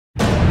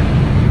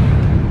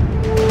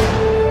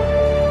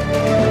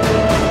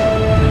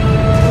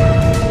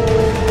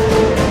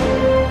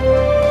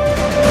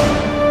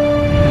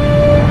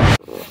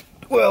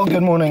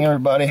Good morning,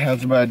 everybody.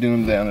 How's everybody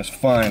doing today on this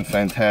fine,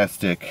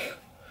 fantastic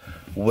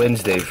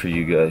Wednesday for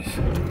you guys?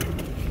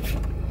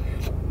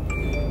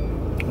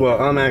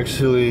 Well, I'm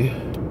actually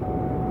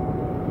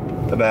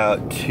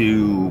about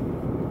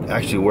to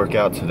actually work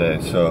out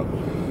today, so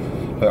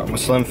I'm a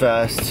slim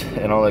fast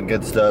and all that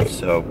good stuff,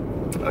 so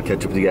I'll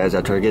catch up with you guys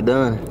after I get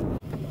done.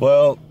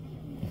 Well,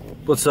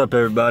 what's up,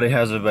 everybody?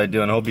 How's everybody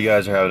doing? I hope you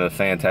guys are having a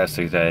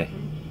fantastic day.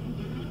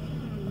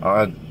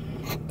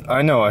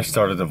 I know I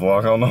started the vlog.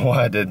 I don't know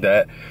why I did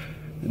that.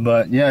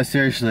 But yeah,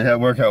 seriously, that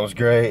workout was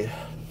great.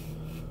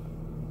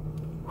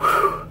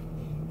 Whew.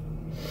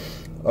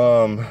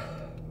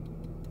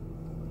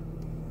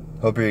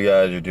 Hope you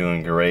guys are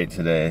doing great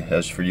today.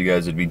 As for you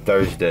guys, it'd be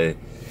Thursday.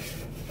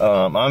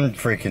 I'm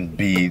freaking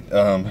beat.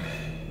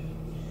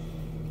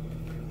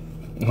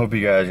 Hope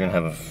you guys are gonna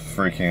have a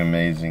freaking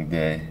amazing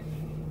day.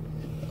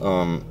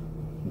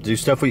 Do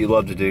stuff what you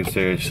love to do,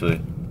 seriously.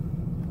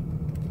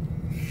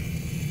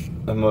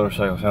 The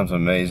motorcycle sounds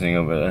amazing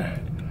over there.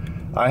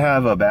 I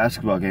have a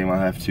basketball game I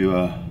have to,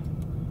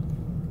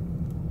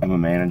 I'm a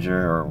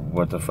manager or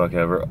what the fuck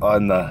ever. This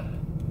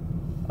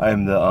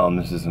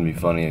is gonna be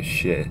funny as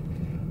shit.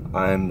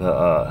 I'm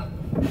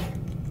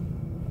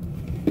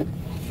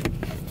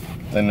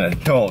an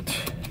adult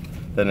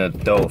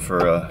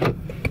for a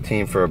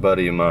team for a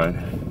buddy of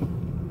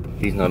mine.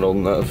 He's not old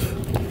enough.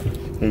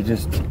 He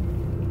just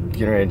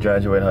getting ready to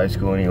graduate high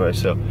school anyway,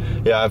 so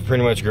yeah, I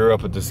pretty much grew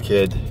up with this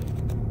kid.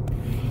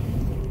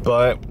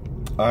 But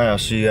I'll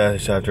see you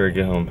guys after I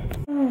get home.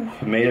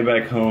 I made it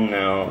back home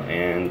now,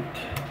 and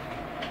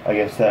I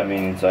guess that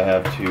means I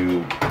have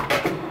to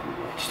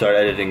start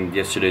editing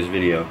yesterday's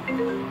video.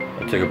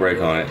 I took a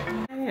break on it.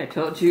 Hey, I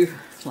told you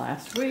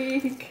last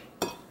week.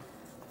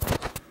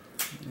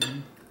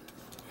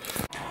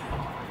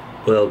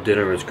 Well,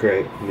 dinner was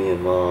great, me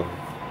and Mom.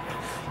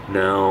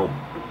 Now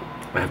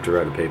I have to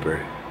write a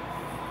paper.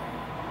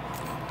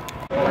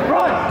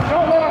 Run!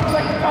 Don't let us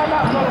take the time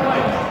out, no way!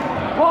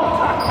 Ball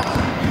time!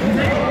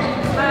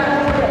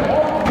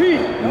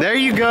 There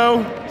you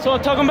go. So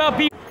I'm talking about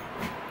beat.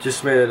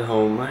 Just made it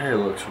home. My hair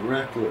looks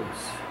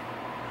reckless.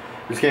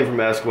 Just came from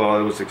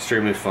basketball. It was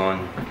extremely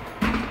fun.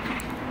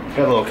 Got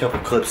a little couple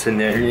clips in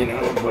there, you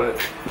know,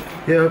 but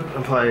yeah,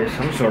 I'm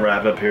just gonna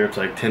wrap up here. It's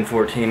like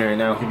 10:14 right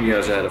now. Hope you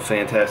guys had a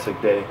fantastic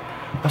day.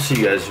 I'll see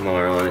you guys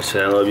tomorrow.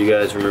 Honestly, I love you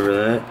guys. Remember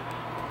that.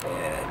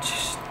 And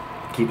just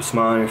keep a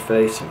smile on your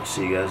face, and I'll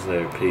see you guys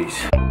later.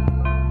 Peace.